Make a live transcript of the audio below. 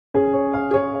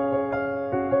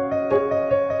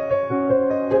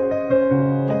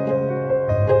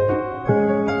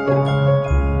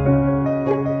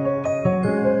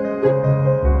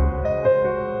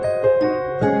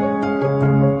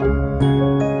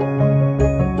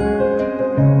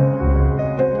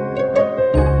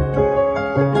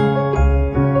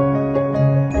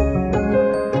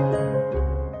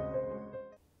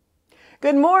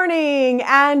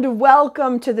and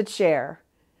welcome to The Chair.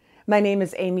 My name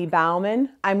is Ammie Bouwman.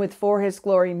 I'm with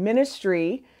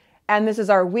forhisgloryministry, and this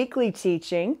is our weekly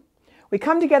teaching. We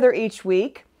come together each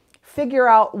week, figure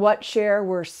out what chair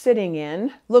we're sitting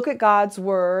in, look at God's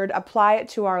Word, apply it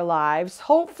to our lives,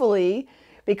 hopefully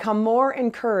become more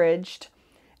encouraged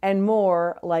and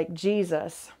more like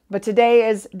Jesus. But today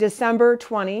is December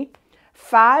 20,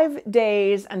 5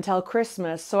 days until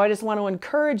Christmas. So I just want to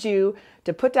encourage you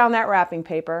to put down that wrapping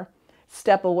paper,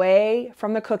 step away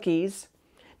from the cookies,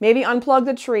 maybe unplug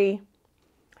the tree,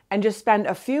 and just spend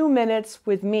a few minutes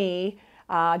with me,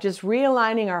 just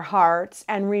realigning our hearts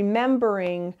and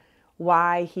remembering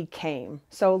why He came.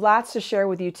 So lots to share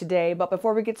with you today, but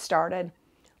before we get started,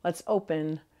 let's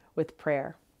open with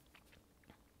prayer.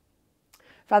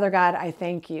 Father God, I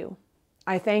thank you.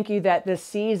 I thank you that this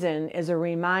season is a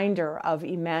reminder of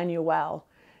Emmanuel,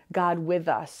 God with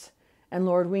us. And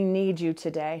Lord, we need you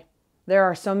today. There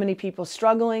are so many people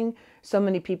struggling, so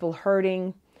many people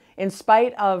hurting. In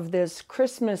spite of this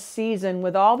Christmas season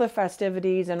with all the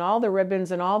festivities and all the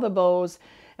ribbons and all the bows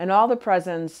and all the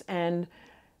presents and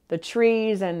the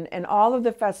trees and all of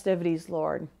the festivities,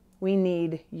 Lord, we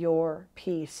need your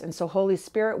peace. And so, Holy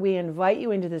Spirit, we invite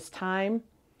you into this time.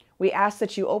 We ask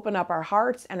that you open up our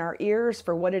hearts and our ears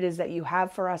for what it is that you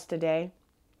have for us today,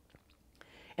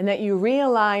 and that you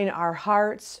realign our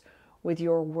hearts with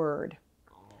your word.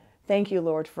 Thank you,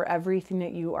 Lord, for everything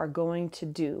that you are going to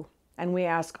do. And we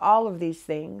ask all of these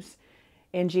things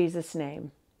in Jesus'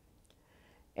 name.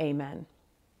 Amen.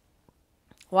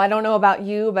 Well, I don't know about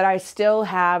you, but I still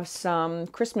have some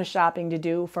Christmas shopping to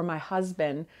do for my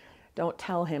husband. Don't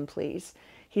tell him, please.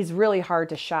 He's really hard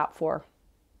to shop for.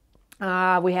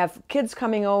 We have kids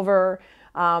coming over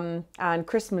on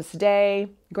Christmas Day,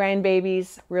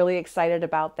 grandbabies, really excited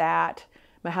about that.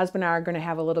 My husband and I are going to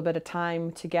have a little bit of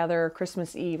time together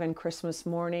Christmas Eve and Christmas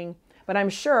morning. But I'm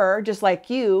sure, just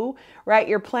like you, right,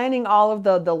 you're planning all of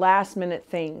the last minute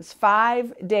things.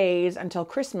 5 days until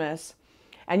Christmas,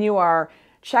 and you are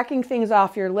checking things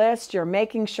off your list. You're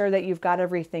making sure that you've got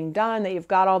everything done, that you've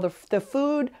got all the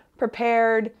food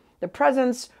prepared, the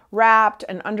presents wrapped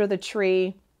and under the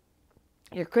tree,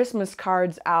 your Christmas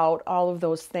cards out, all of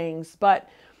those things. But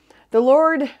the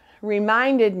Lord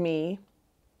reminded me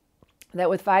that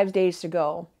with 5 days to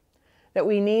go, that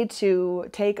we need to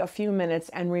take a few minutes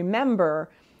and remember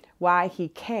why He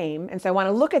came. And so I want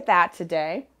to look at that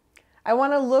today. I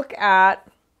want to look at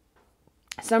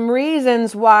some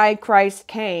reasons why Christ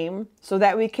came so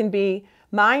that we can be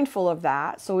mindful of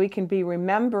that, so we can be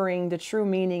remembering the true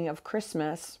meaning of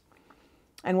Christmas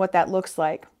and what that looks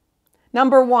like.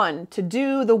 Number one, to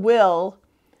do the will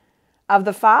of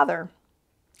the Father.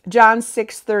 John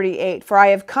 6:38, for I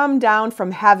have come down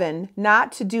from heaven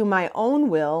not to do my own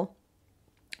will,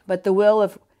 but the will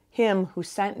of Him who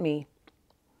sent me,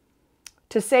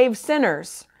 to save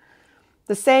sinners.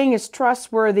 The saying is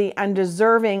trustworthy and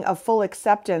deserving of full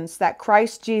acceptance, that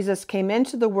Christ Jesus came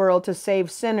into the world to save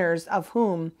sinners, of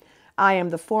whom I am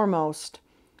the foremost.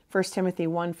 1 Timothy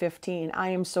 1:15. I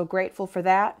am so grateful for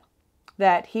that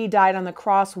He died on the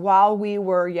cross while we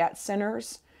were yet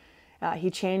sinners.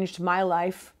 He changed my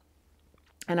life,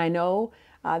 and I know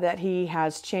that He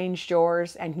has changed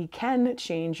yours, and He can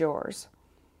change yours.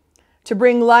 To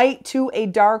bring light to a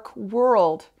dark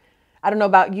world. I don't know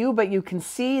about you, but you can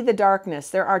see the darkness.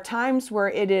 There are times where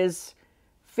it is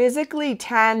physically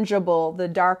tangible, the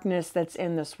darkness that's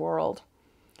in this world.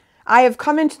 I have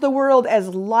come into the world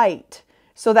as light,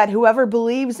 so that whoever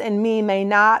believes in me may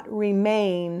not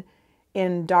remain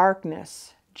in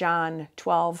darkness. John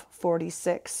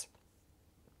 12:46.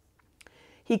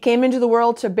 He came into the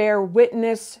world to bear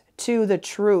witness to the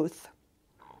truth.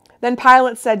 Then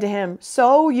Pilate said to him,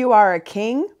 so you are a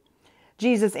king?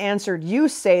 Jesus answered, you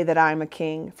say that I am a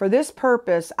king. For this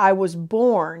purpose I was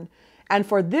born, and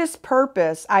for this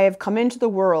purpose I have come into the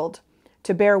world,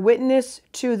 to bear witness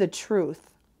to the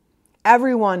truth.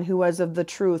 Everyone who is of the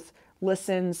truth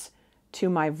listens to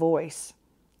my voice.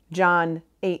 John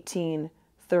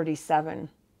 18:37.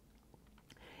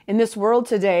 In this world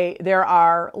today, there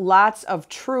are lots of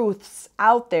truths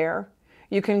out there.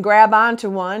 You can grab onto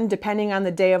one depending on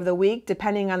the day of the week,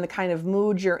 depending on the kind of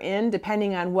mood you're in,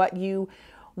 depending on what you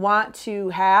want to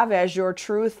have as your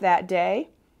truth that day.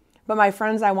 But my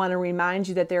friends, I want to remind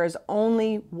you that there is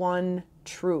only one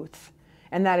truth,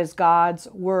 and that is God's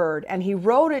Word. And He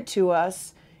wrote it to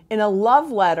us in a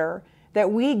love letter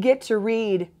that we get to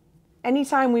read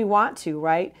anytime we want to,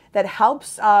 right? That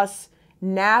helps us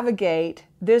navigate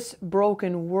this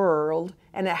broken world,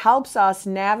 and it helps us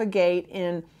navigate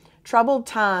in troubled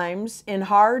times, in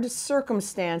hard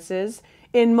circumstances,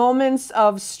 in moments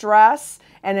of stress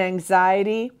and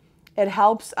anxiety, It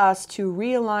helps us to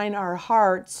realign our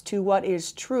hearts to what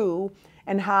is true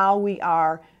and how we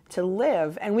are to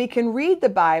live. And we can read the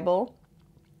Bible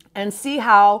and see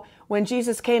how when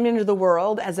Jesus came into the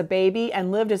world as a baby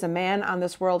and lived as a man on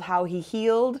this world, how he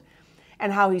healed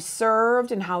and how he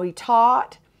served and how he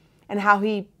taught and how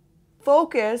he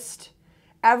focused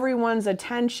everyone's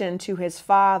attention to his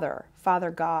Father, Father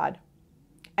God.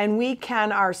 And we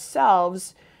can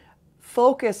ourselves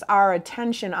focus our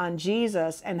attention on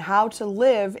Jesus and how to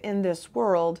live in this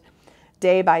world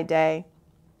day by day.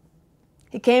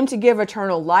 He came to give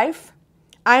eternal life.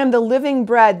 I am the living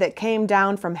bread that came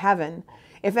down from heaven.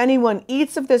 If anyone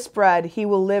eats of this bread, he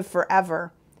will live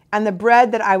forever. And the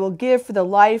bread that I will give for the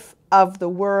life of the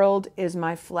world is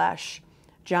my flesh.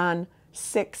 John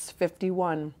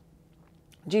 6:51.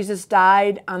 Jesus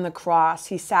died on the cross.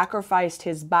 He sacrificed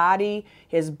his body,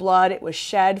 his blood. It was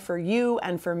shed for you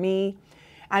and for me.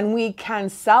 And we can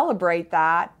celebrate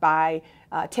that by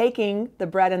taking the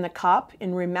bread and the cup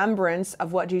in remembrance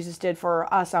of what Jesus did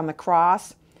for us on the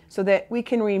cross, so that we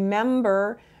can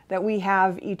remember that we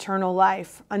have eternal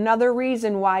life. Another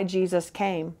reason why Jesus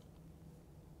came.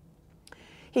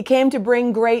 He came to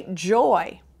bring great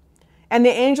joy. And the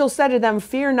angel said to them,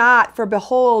 "Fear not, for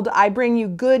behold, I bring you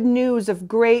good news of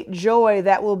great joy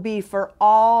that will be for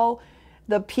all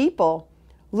the people."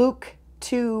 Luke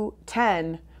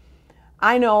 2:10.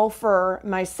 I know for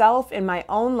myself in my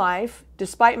own life,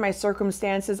 despite my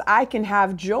circumstances, I can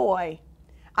have joy.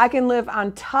 I can live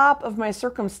on top of my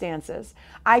circumstances.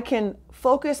 I can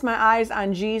focus my eyes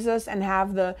on Jesus and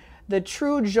have the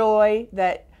true joy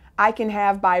that I can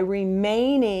have by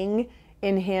remaining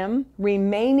in him,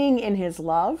 remaining in his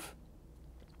love.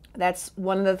 That's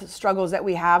one of the struggles that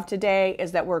we have today,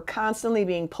 is that we're constantly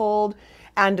being pulled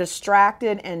and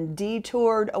distracted and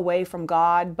detoured away from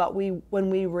God. But when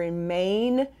we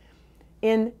remain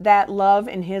in that love,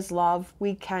 in his love,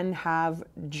 we can have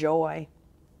joy.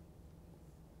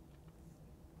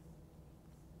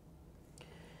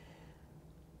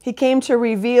 He came to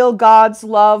reveal God's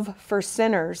love for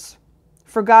sinners.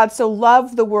 For God so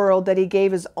loved the world that he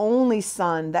gave his only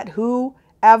Son, that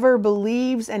whoever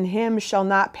believes in him shall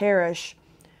not perish,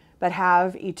 but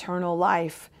have eternal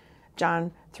life.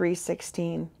 John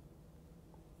 3:16.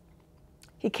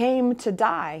 He came to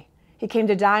die. He came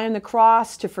to die on the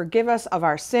cross to forgive us of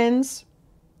our sins.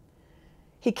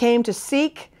 He came to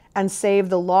seek and save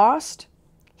the lost.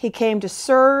 He came to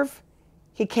serve.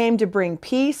 He came to bring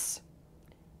peace.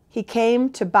 He came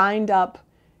to bind up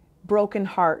broken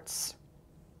hearts.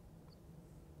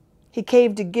 He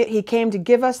came to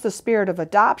give us the spirit of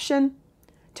adoption,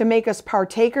 to make us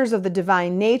partakers of the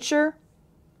divine nature.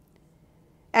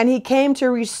 And he came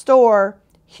to restore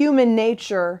human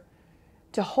nature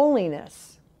to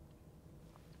holiness.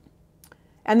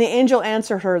 And the angel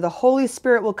answered her, "The Holy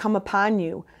Spirit will come upon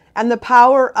you, and the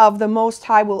power of the Most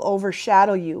High will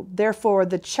overshadow you. Therefore,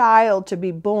 the child to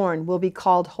be born will be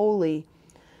called Holy,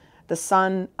 the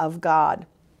Son of God."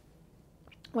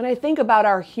 When I think about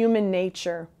our human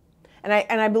nature, and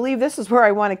I believe this is where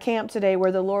I want to camp today,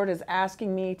 where the Lord is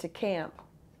asking me to camp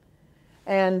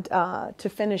and to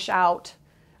finish out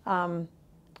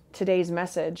today's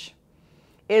message,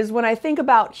 is when I think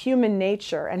about human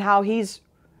nature and how he's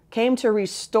came to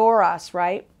restore us,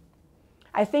 right?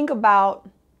 I think about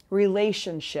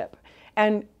relationship.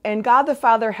 And God the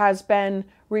Father has been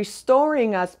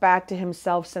restoring us back to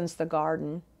himself since the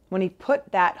garden, when he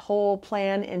put that whole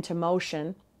plan into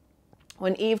motion.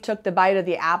 When Eve took the bite of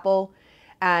the apple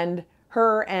and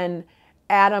her and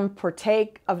Adam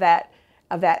partake of that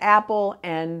apple,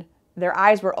 and their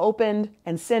eyes were opened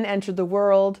and sin entered the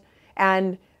world.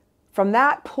 And from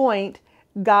that point,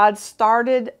 God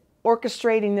started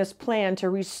orchestrating this plan to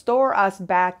restore us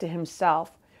back to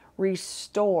himself.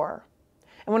 Restore.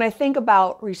 And when I think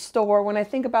about restore, when I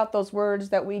think about those words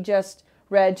that we just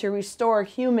read, to restore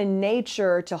human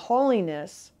nature to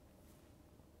holiness,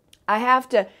 I have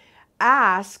to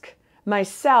ask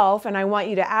myself, and I want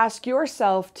you to ask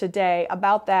yourself today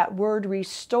about that word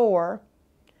restore.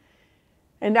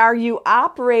 And are you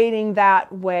operating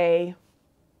that way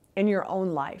in your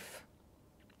own life?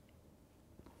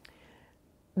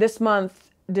 This month,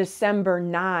 December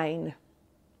 9,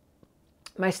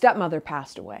 my stepmother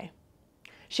passed away.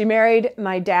 She married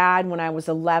my dad when I was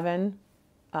 11,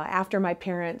 after my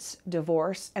parents'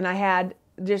 divorce. And I had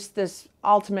just this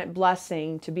ultimate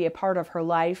blessing to be a part of her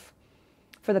life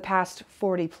for the past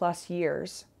 40 plus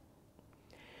years.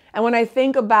 And when I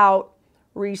think about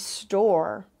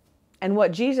restore and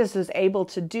what Jesus is able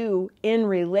to do in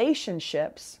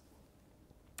relationships,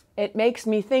 it makes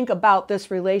me think about this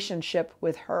relationship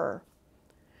with her.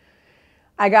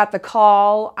 I got the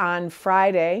call on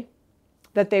Friday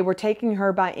that they were taking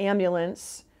her by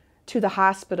ambulance to the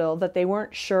hospital, that they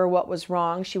weren't sure what was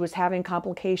wrong. She was having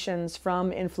complications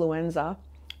from influenza.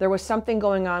 There was something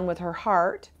going on with her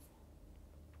heart.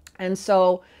 And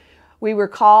so we were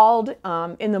called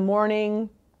in the morning.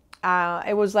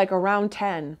 It was like around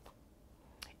 10,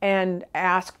 and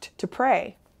asked to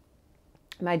pray.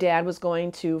 My dad was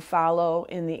going to follow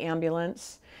in the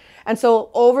ambulance. And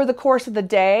so over the course of the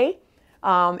day,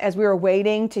 as we were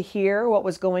waiting to hear what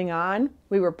was going on,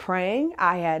 we were praying.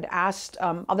 I had asked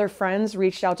other friends,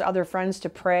 reached out to other friends to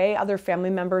pray, other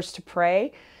family members to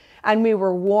pray. And we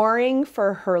were warring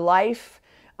for her life,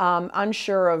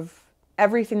 unsure of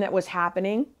everything that was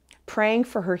happening, praying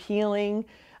for her healing,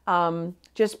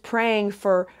 just praying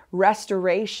for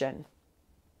restoration.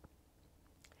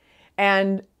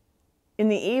 And in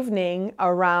the evening,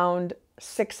 around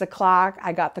 6 o'clock,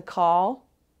 I got the call.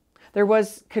 There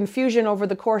was confusion over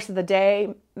the course of the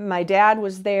day. My dad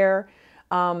was there.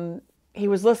 He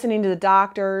was listening to the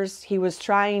doctors. He was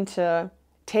trying to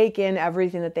take in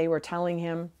everything that they were telling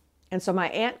him. And so my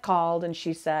aunt called and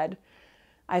she said,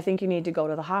 I think you need to go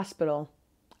to the hospital.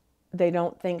 They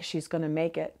don't think she's going to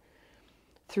make it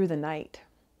through the night.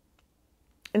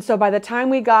 And so by the time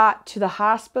we got to the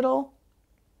hospital,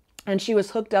 and she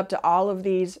was hooked up to all of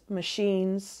these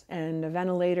machines and a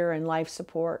ventilator and life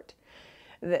support,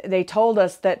 they told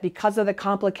us that because of the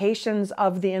complications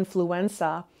of the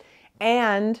influenza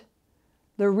and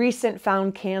the recent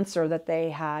found cancer that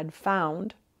they had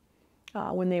found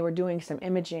when they were doing some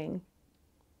imaging,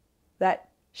 that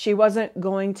she wasn't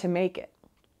going to make it,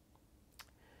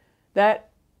 that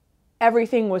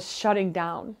everything was shutting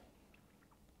down.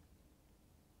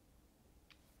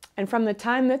 And from the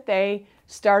time that they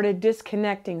started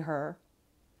disconnecting her,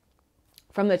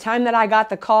 from the time that I got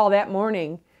the call that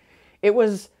morning, it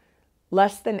was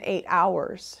less than 8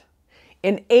 hours.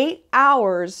 In 8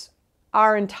 hours,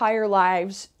 our entire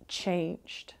lives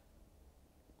changed.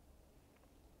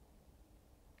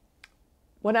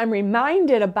 What I'm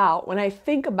reminded about when I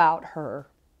think about her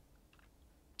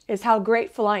is how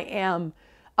grateful I am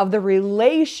of the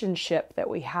relationship that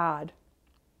we had.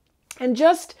 And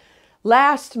just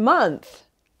last month,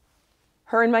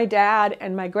 her and my dad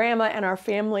and my grandma and our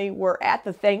family were at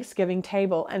the Thanksgiving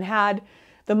table and had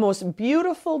the most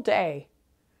beautiful day,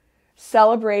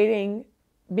 celebrating,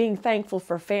 being thankful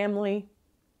for family.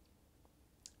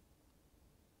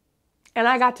 And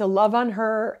I got to love on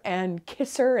her and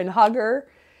kiss her and hug her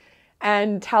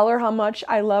and tell her how much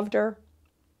I loved her.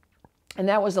 And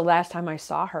that was the last time I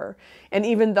saw her. And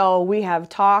even though we have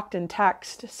talked and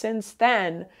texted since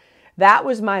then, that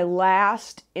was my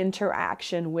last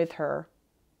interaction with her.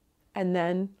 And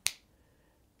then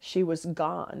she was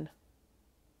gone.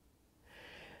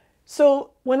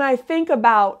 So when I think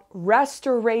about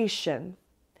restoration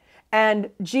and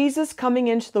Jesus coming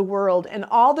into the world and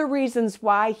all the reasons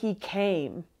why he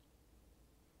came,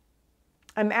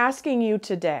 I'm asking you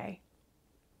today,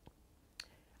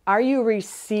 are you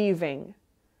receiving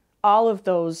all of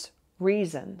those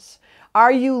reasons?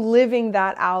 Are you living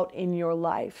that out in your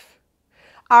life?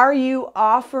 Are you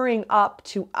offering up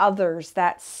to others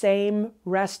that same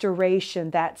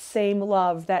restoration, that same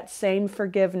love, that same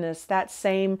forgiveness, that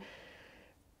same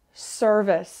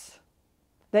service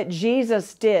that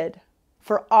Jesus did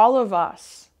for all of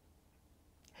us?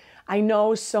 I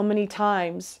know so many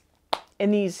times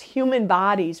in these human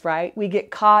bodies, right, we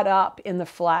get caught up in the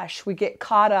flesh. We get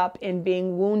caught up in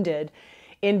being wounded,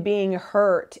 in being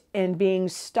hurt, in being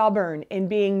stubborn, in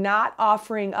being not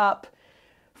offering up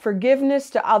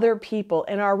forgiveness to other people,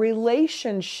 and our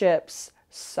relationships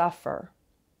suffer.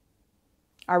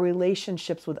 Our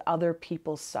relationships with other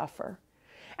people suffer.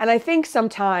 And I think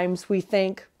sometimes we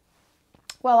think,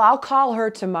 well, I'll call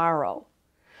her tomorrow.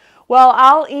 Well,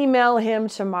 I'll email him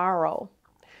tomorrow.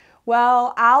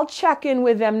 Well, I'll check in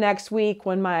with them next week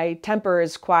when my temper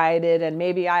is quieted and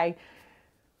maybe I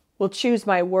will choose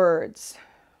my words.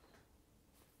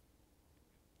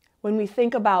 When we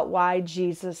think about why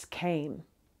Jesus came,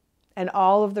 and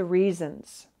all of the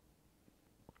reasons,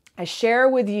 I share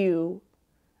with you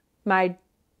my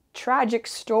tragic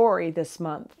story this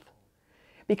month,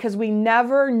 because we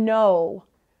never know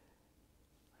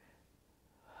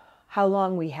how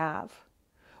long we have.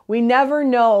 We never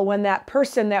know when that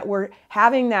person that we're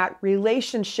having that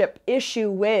relationship issue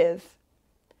with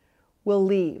will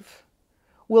leave,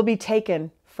 will be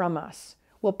taken from us,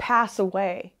 will pass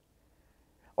away.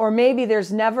 Or maybe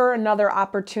there's never another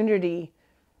opportunity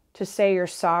to say you're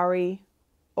sorry,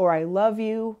 or I love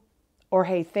you, or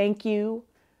hey, thank you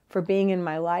for being in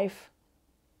my life.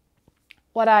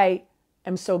 What I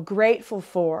am so grateful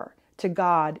for to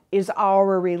God is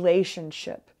our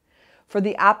relationship. for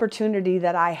the opportunity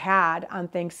that I had on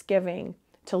Thanksgiving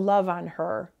to love on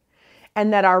her,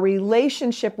 and that our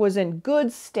relationship was in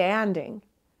good standing,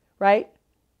 right?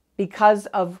 Because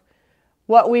of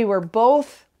what we were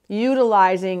both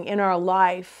utilizing in our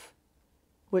life,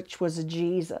 which was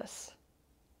Jesus,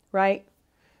 right?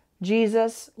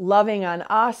 Jesus loving on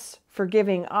us,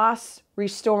 forgiving us,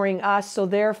 restoring us, so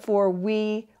therefore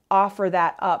we offer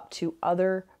that up to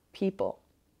other people.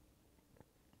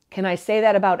 Can I say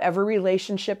that about every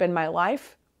relationship in my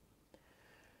life?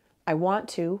 I want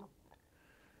to.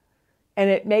 And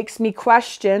it makes me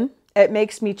question, it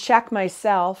makes me check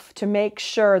myself to make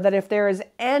sure that if there is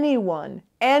anyone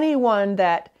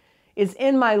that is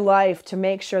in my life, to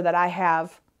make sure that I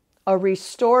have a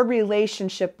restored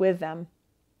relationship with them,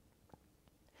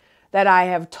 that I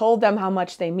have told them how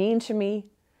much they mean to me,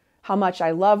 how much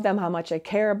I love them, how much I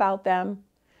care about them,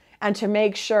 and to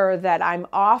make sure that I'm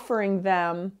offering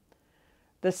them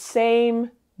the same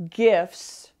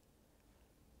gifts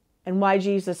and why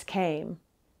Jesus came.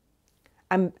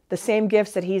 The same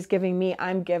gifts that he's giving me,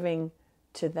 I'm giving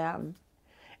to them.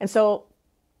 And so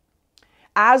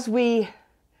as we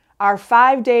are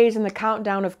 5 days in the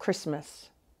countdown of Christmas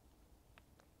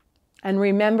and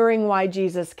remembering why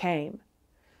Jesus came,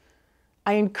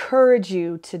 I encourage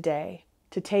you today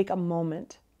to take a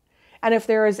moment. And if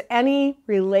there is any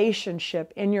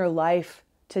relationship in your life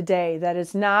today that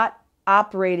is not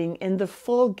operating in the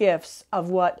full gifts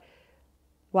of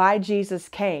why Jesus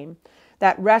came,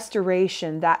 that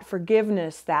restoration, that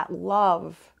forgiveness, that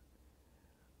love,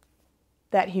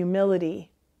 that humility,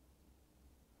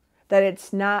 that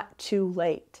it's not too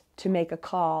late to make a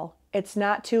call. It's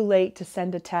not too late to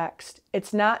send a text.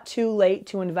 It's not too late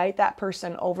to invite that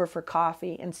person over for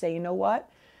coffee and say, you know what?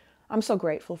 I'm so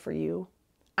grateful for you.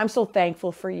 I'm so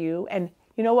thankful for you. And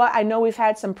you know what? I know we've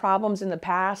had some problems in the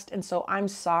past, and so I'm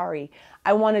sorry.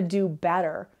 I want to do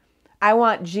better. I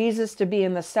want Jesus to be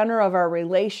in the center of our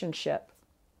relationship.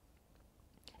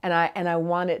 And I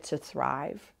want it to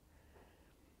thrive.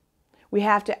 We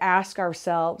have to ask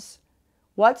ourselves,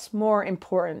 what's more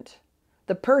important,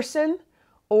 the person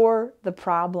or the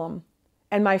problem?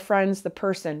 And my friends, the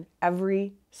person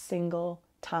every single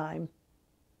time.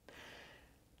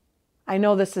 I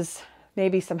know this is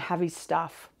maybe some heavy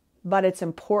stuff, but it's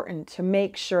important to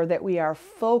make sure that we are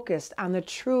focused on the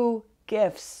true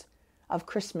gifts of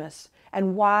Christmas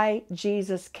and why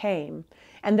Jesus came,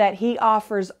 and that he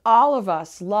offers all of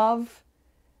us love,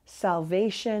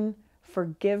 salvation,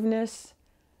 forgiveness,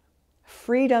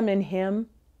 freedom in him,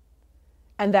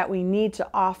 and that we need to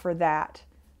offer that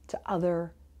to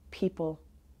other people.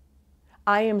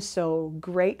 I am so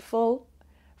grateful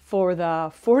for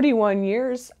the 41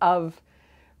 years of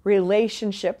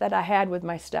relationship that I had with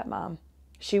my stepmom.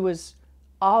 She was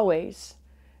always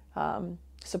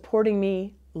supporting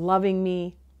me, loving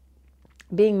me,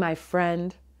 being my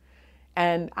friend,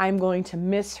 and I'm going to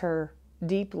miss her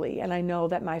deeply, and I know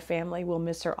that my family will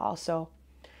miss her also.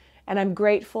 And I'm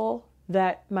grateful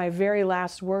that my very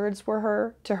last words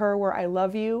to her were, I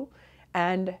love you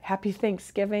and happy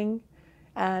Thanksgiving,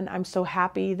 and I'm so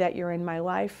happy that you're in my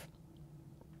life.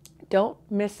 Don't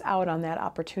miss out on that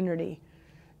opportunity.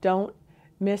 Don't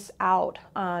miss out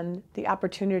on the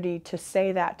opportunity to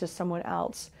say that to someone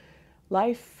else.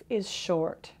 Life is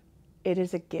short. It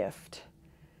is a gift.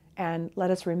 And let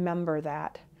us remember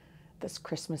that this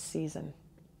Christmas season.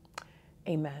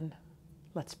 Amen.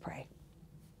 Let's pray.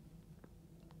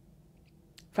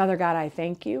 Father God, I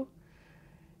thank you.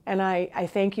 And I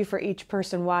thank you for each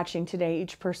person watching today,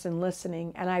 each person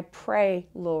listening. And I pray,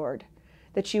 Lord,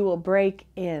 that you will break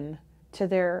in to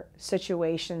their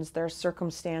situations, their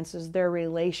circumstances, their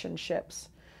relationships,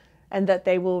 and that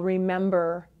they will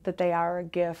remember that they are a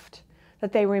gift,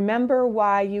 that they remember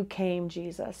why you came,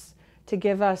 Jesus, to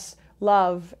give us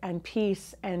love and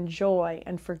peace and joy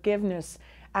and forgiveness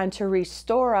and to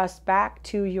restore us back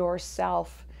to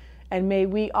yourself. And may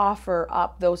we offer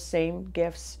up those same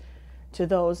gifts to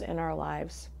those in our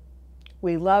lives.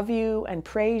 We love you and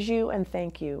praise you and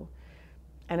thank you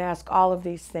and ask all of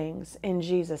these things in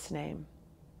Jesus' name.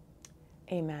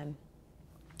 Amen.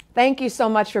 Thank you so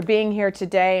much for being here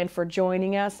today and for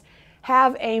joining us.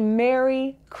 Have a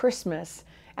Merry Christmas.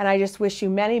 And I just wish you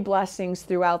many blessings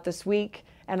throughout this week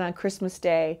and on Christmas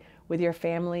Day with your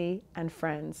family and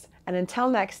friends. And until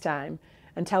next time,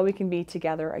 until we can be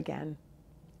together again,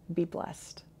 be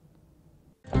blessed.